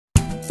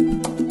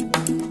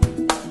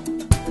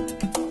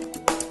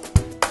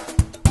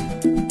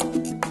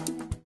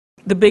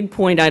The big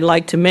point I'd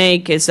like to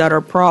make is that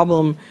our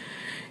problem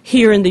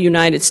here in the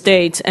United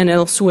States and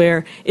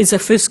elsewhere is a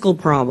fiscal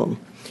problem.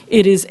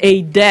 It is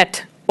a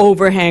debt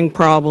overhang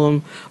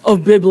problem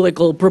of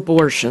biblical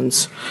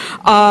proportions.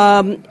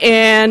 If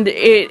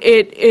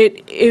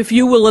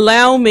you will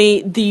allow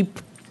me, the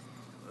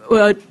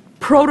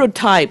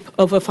prototype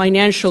of a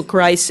financial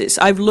crisis,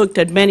 I've looked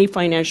at many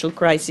financial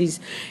crises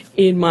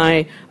in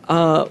my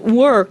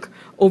work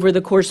over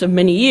the course of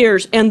many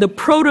years, and the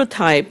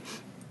prototype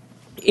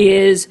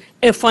is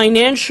a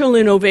financial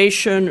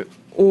innovation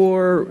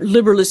or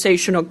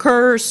liberalization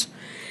occurs.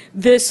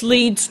 This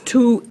leads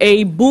to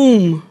a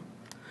boom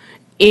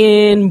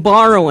in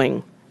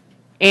borrowing.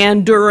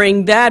 And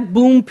during that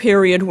boom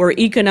period where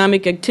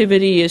economic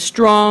activity is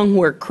strong,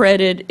 where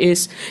credit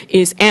is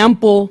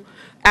ample,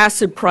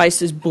 asset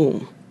prices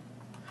boom.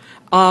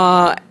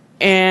 During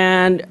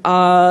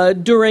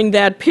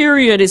that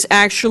period is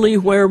actually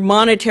where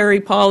monetary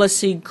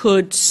policy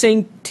could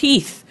sink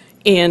teeth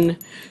in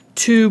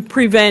to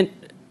prevent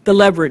the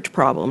leverage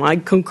problem. I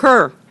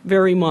concur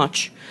very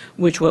much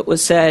with what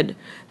was said,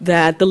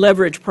 that the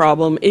leverage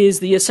problem is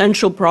the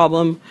essential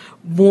problem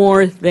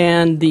more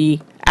than the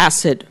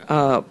asset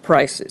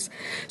prices.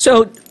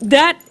 So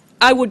that,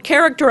 I would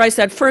characterize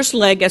that first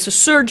leg as a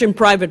surge in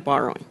private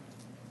borrowing.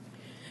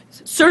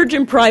 Surge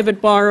in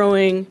private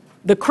borrowing,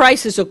 the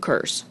crisis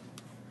occurs.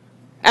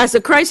 As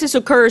the crisis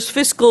occurs,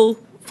 fiscal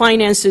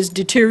finances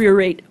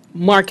deteriorate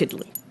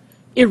markedly,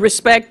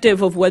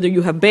 irrespective of whether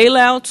you have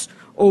bailouts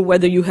or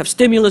whether you have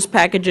stimulus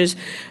packages.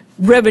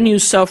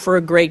 Revenues suffer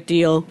a great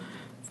deal.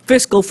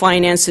 Fiscal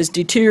finances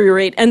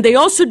deteriorate, and they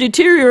also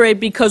deteriorate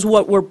because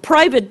what were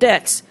private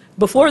debts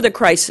before the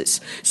crisis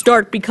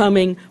start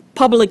becoming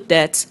public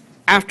debts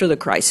after the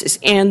crisis,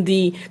 and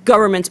the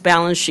government's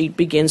balance sheet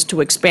begins to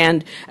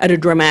expand at a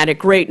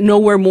dramatic rate.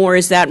 Nowhere more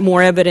is that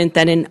more evident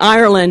than in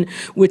Ireland,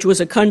 which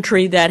was a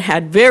country that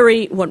had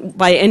very,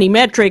 by any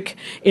metric,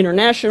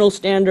 international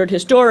standard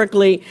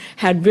historically,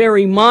 had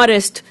very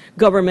modest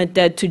government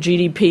debt to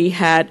GDP,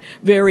 had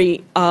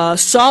very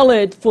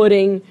solid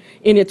footing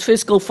in its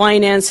fiscal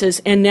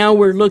finances, and now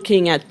we're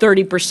looking at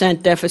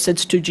 30%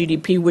 deficits to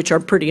GDP, which are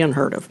pretty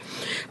unheard of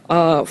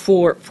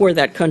for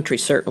that country,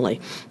 certainly.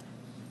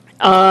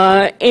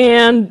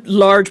 And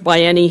large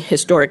by any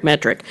historic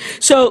metric.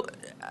 So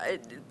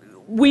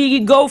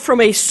we go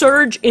from a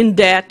surge in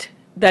debt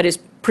that is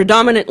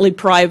predominantly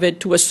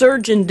private to a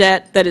surge in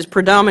debt that is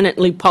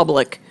predominantly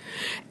public.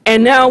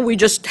 And now we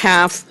just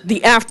have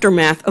the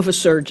aftermath of a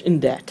surge in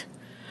debt.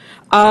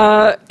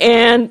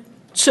 And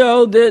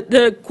so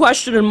the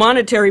question in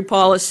monetary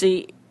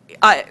policy,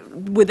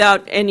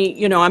 without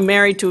any, I'm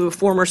married to a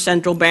former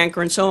central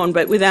banker and so on,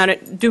 but without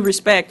due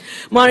respect,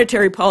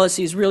 monetary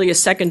policy is really a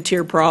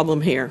second-tier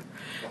problem here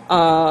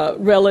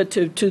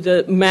relative to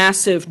the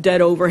massive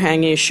debt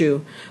overhang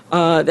issue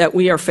that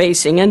we are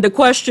facing. And the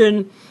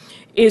question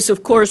is,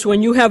 of course,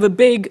 when you have a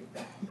big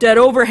debt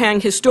overhang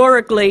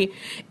historically,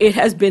 it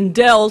has been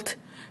dealt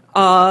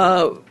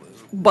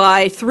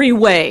by three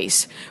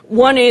ways.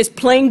 One is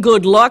plain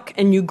good luck,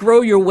 and you grow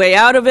your way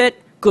out of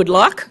it. Good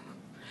luck.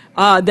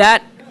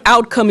 That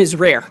outcome is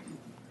rare.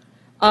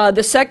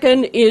 The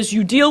second is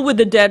you deal with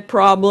the debt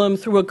problem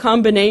through a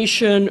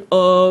combination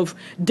of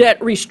debt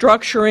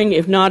restructuring,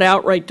 if not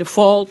outright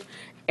default,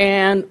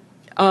 and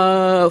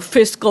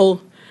fiscal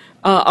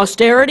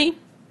austerity.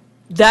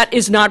 That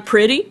is not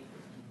pretty.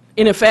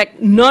 In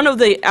effect, none of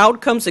the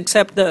outcomes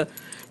except the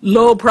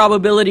low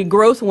probability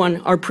growth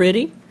one are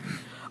pretty.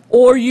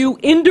 Or you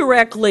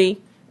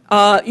indirectly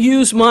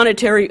use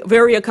very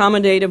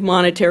accommodative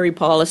monetary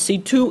policy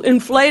to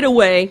inflate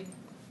away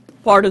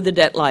part of the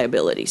debt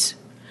liabilities,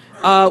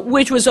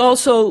 which was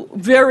also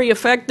very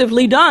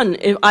effectively done,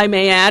 if I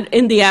may add,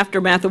 in the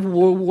aftermath of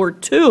World War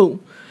II,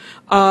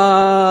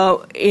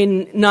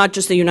 in not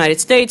just the United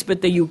States,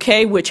 but the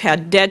UK, which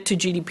had debt to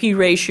GDP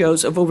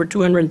ratios of over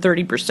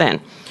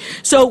 230%.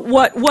 So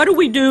what do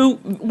we do?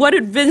 What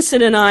did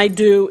Vincent and I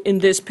do in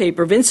this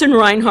paper? Vincent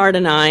Reinhart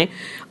and I,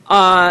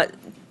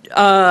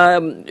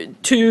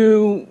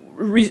 to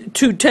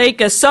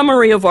take a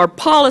summary of our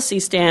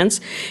policy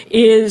stance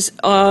is,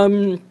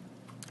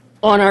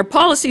 on our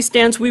policy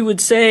stance, we would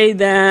say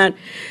that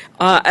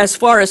as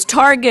far as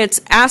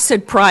targets,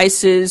 asset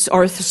prices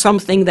are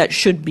something that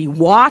should be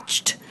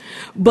watched,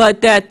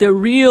 but that the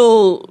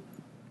real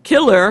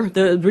killer,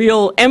 the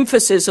real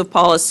emphasis of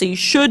policy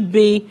should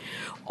be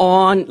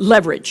on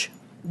leverage,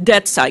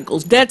 debt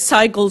cycles. Debt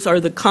cycles are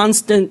the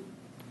constant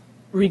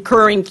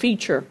recurring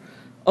feature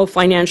of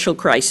financial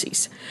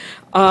crises.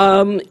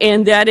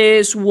 And that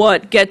is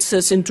what gets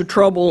us into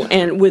trouble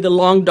and with a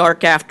long,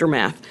 dark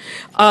aftermath.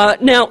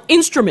 Now,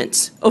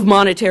 instruments of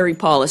monetary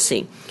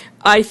policy.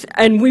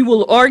 And we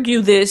will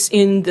argue this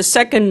in the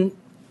second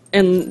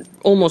and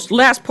almost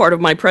last part of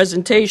my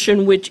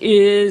presentation, which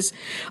is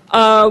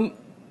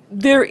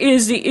there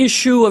is the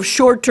issue of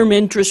short-term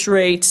interest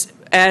rates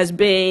as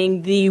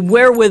being the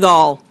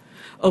wherewithal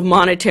of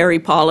monetary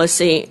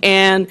policy,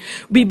 and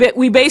we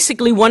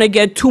basically want to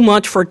get too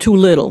much for too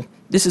little.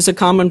 This is a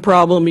common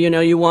problem. You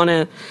know, you want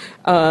to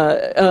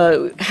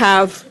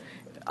have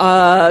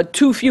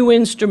too few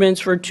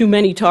instruments for too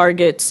many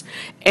targets,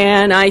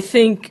 and I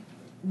think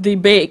the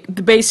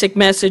basic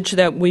message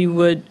that we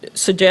would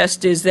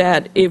suggest is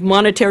that if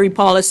monetary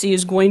policy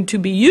is going to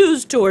be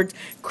used towards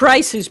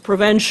crisis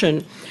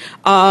prevention,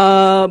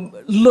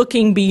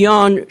 looking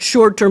beyond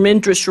short-term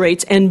interest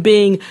rates and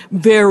being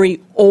very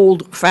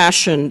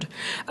old-fashioned.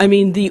 I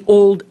mean, the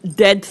old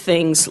dead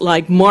things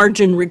like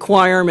margin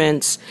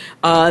requirements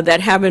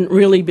that haven't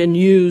really been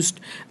used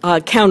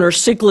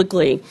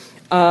counter-cyclically.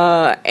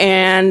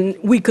 And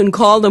we can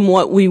call them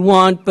what we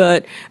want,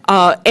 but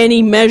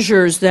any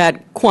measures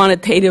that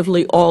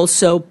quantitatively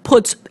also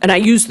puts, and I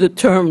use the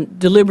term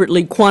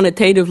deliberately,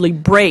 quantitatively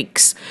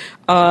breaks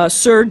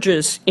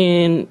surges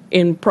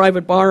in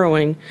private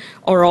borrowing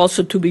are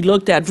also to be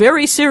looked at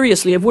very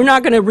seriously. If we're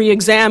not going to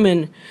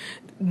re-examine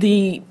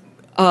the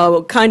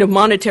kind of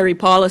monetary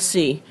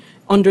policy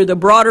under the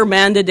broader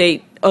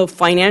mandate of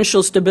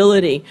financial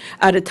stability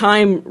at a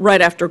time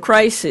right after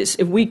crisis,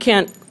 if we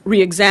can't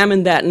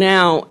re-examine that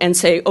now and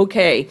say,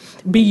 okay,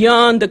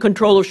 beyond the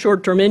control of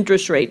short-term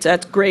interest rates,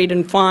 that's great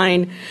and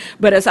fine,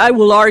 but as I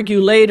will argue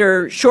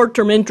later,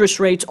 short-term interest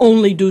rates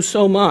only do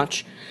so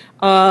much.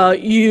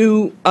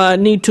 You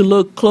need to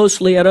look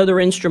closely at other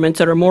instruments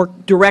that are more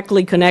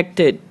directly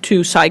connected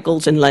to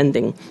cycles in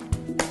lending.